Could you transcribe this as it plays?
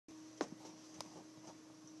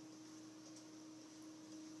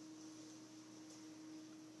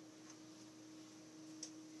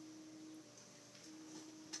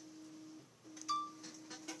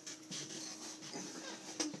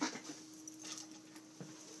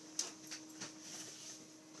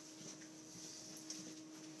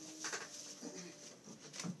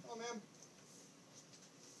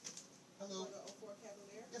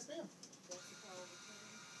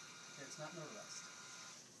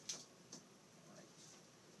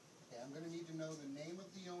I'm going to need to know the name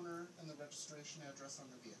of the owner and the registration address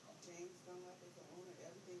on the vehicle. James Dunlap is the owner.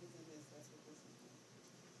 Everything is in this. That's what this is.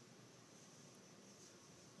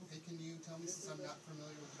 Okay, can you tell me, since I'm not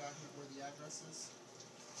familiar with the document, where the address is?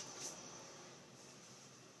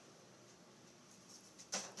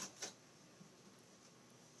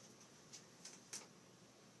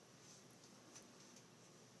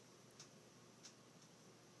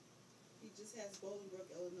 He just has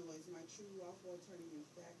Bolingbrook, Illinois. Is my true lawful attorney in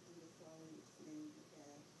fact do the following name you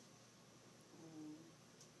have.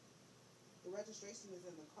 The registration is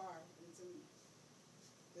in the car, and it's in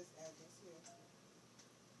this address here.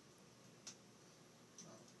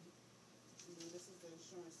 And then this is the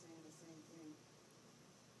insurance saying the same thing.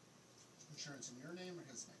 Insurance in your name or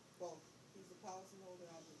his name? Both. He's the policyholder,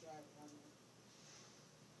 I'm the driver on the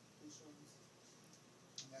insurance.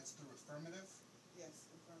 And that's through affirmative? Yes,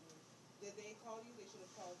 affirmative. Did they call you? They should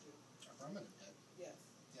have called you. Affirmative did? Yes.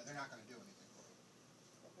 Yeah, they're not going to do anything for you.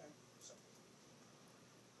 Okay. So.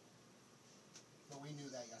 But we knew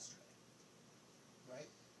that yesterday. Right?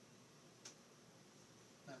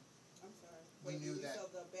 No. I'm sorry. We knew that. So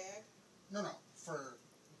the bag? No,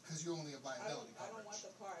 because you only have liability coverage. I don't want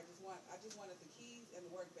the car. I just wanted the keys and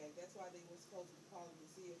the work bag. That's why they were supposed to be calling to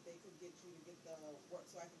see if they could get you to get the work,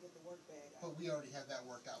 so I could get the work bag out. But we already had that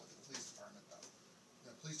worked out with the police department, though.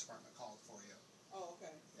 The police department called for you. Oh,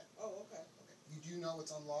 okay. Yeah. Oh, okay. Okay. You do know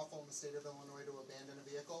it's unlawful in the state of Illinois to abandon a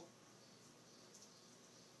vehicle?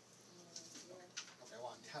 Yeah. Okay,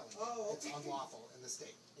 well, I'm telling you. Oh, okay. It's unlawful in the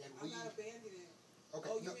state. And I'm not abandoning it. Okay.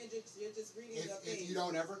 Oh, you're just reading the thing. If you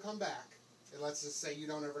don't ever come back, and let's just say you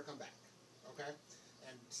don't ever come back, okay?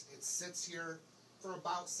 And it sits here for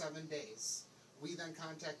about 7 days. We then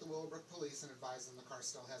contact the Willowbrook police and advise them the car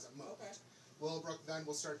still hasn't moved. Okay. Willowbrook then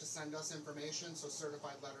will start to send us information so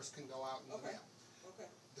certified letters can go out in the mail. Okay.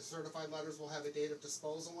 The certified letters will have a date of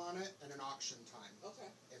disposal on it and an auction time.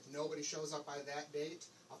 Okay. If nobody shows up by that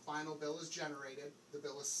date, a final bill is generated. The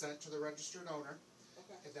bill is sent to the registered owner.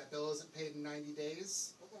 Okay. If that bill isn't paid in 90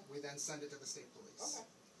 days, okay. we then send it to the state police. Okay.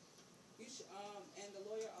 You should, and the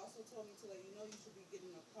lawyer also told me to let you know you should be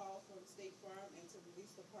getting a call from State Farm and to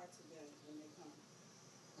release the car to them when they come.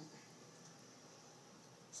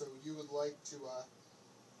 So you would like to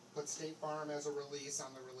put State Farm as a release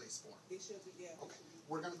on the release form? It should be, yeah. Okay.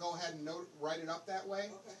 We're going to go ahead and write it up that way.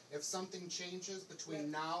 Okay. If something changes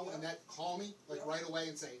between now and that, call me right away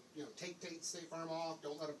and say, take State Farm off,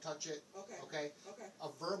 don't let them touch it. Okay. Okay? Okay. A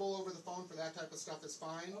verbal over the phone for that type of stuff is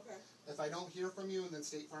fine. Okay. If I don't hear from you and then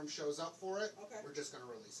State Farm shows up for it, okay. we're just going to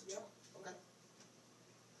release it to them. Okay?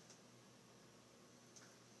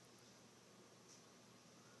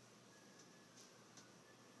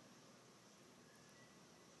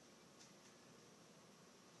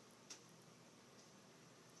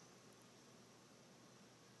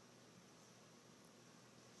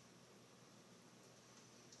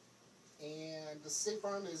 And the State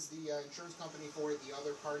Farm is the insurance company for the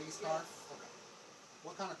other party's car? Okay.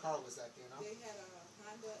 What kind of car was that, do you know? They had a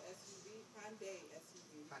Hyundai SUV. Hyundai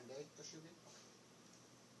SUV? Okay.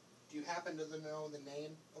 Do you happen to know the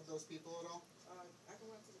name of those people at all? I can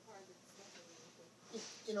run to the car and get the stuff real quick.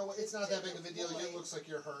 You know, it's not that big of a deal. It looks like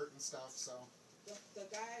you're hurt and stuff, so. The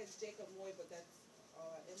guy is Jacob Moy, but that's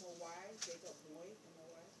M-O-Y, Jacob Moy,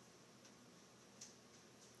 M-O-Y.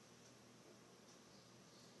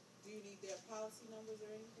 Do you need their policy numbers or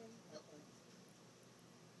anything? Yep. Okay.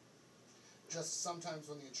 Just sometimes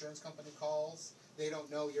when the insurance company calls, they don't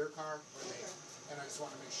know your car, and I just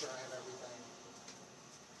want to make sure I have everything.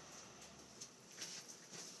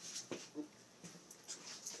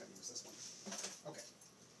 Can I use this one? Okay.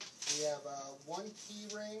 We have one key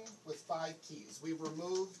ring with 5 keys. We've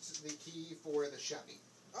removed the key for the Chevy.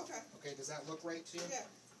 Okay. Okay, does that look right to you? Yeah.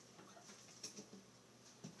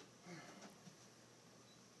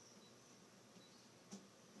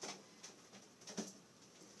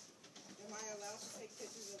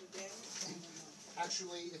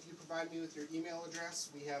 Actually, if you provide me with your email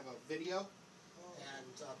address, we have a video and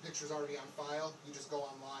pictures already on file. You just go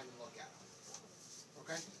online and look at them.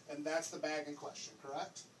 Okay? And that's the bag in question,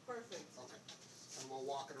 correct? Perfect. Okay. And we'll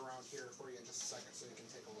walk it around here for you in just a second so you can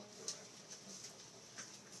take a look through it.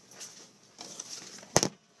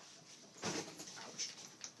 Ouch.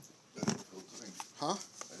 I didn't feel a thing. Huh?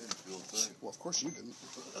 I didn't feel a thing. Well, of course you didn't.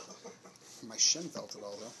 My shin felt it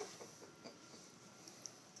all, though.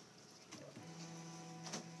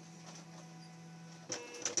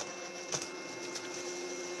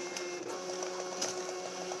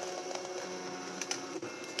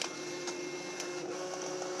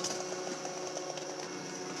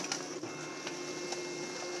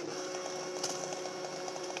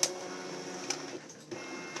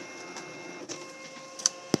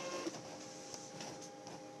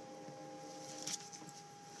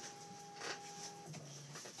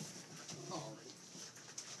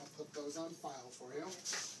 those on file for you.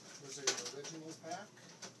 Those are your originals back,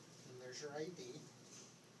 and there's your ID.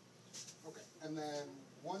 Okay, and then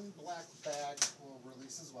one black bag will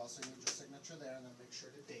release as well, so you need your signature there, and then make sure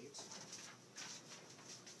to date.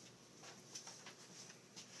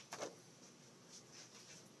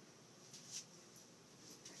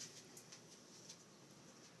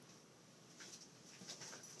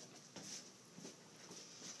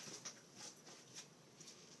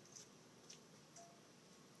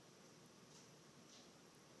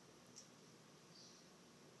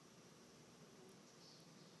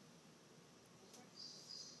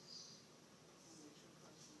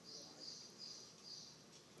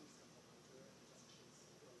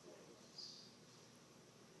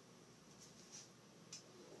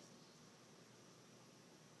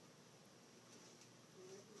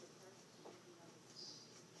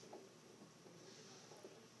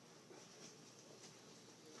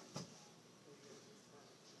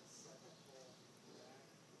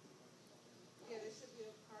 Yeah, there should be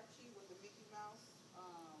a car key with a Mickey Mouse,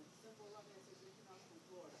 symbol on there. It says Mickey Mouse from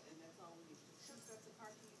Florida, and that's all we need. Just 2 sets of car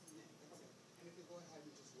keys, and that's it. And if you go ahead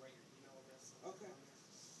and just write your email address Okay. on there.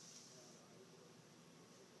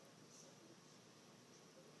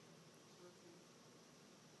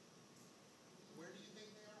 Where do you think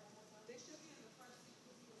they are? One more time? They should be in the front seat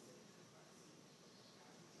because he was sitting in the front seat.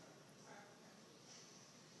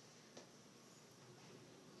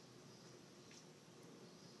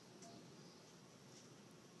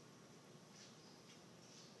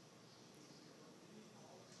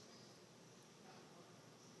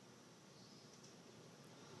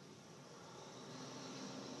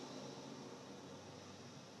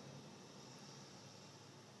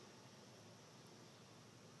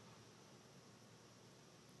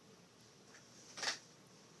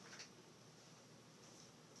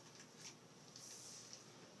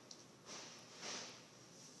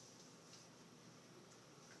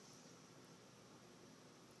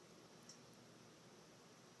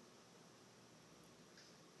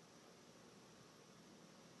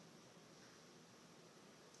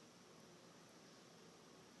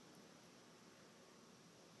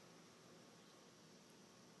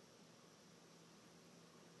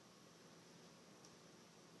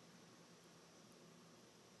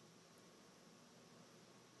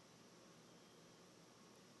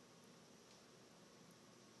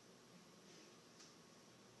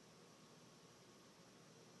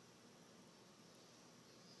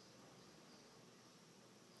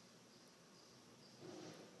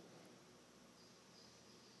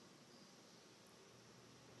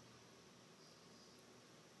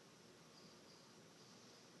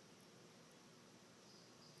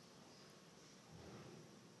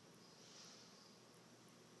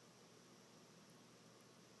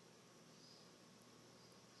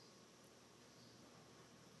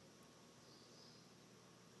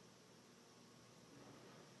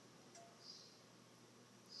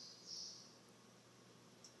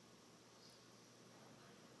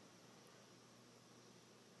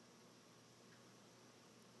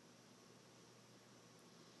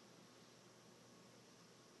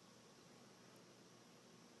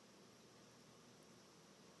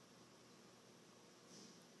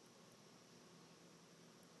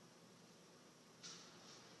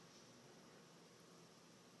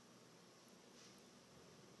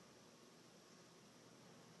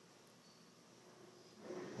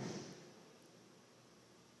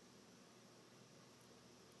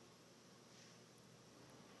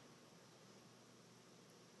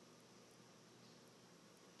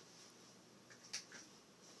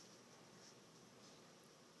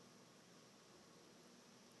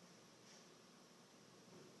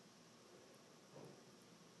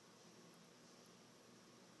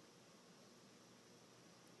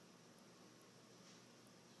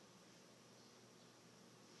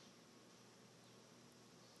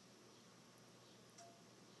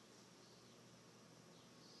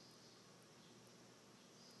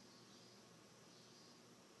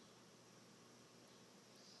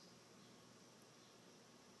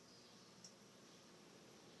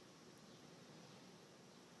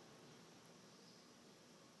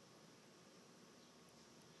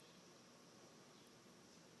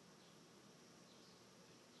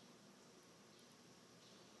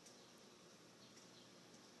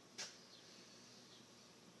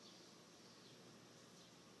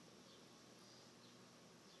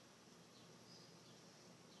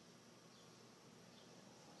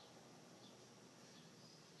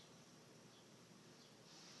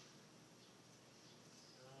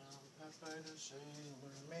 By the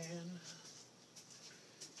sailor man.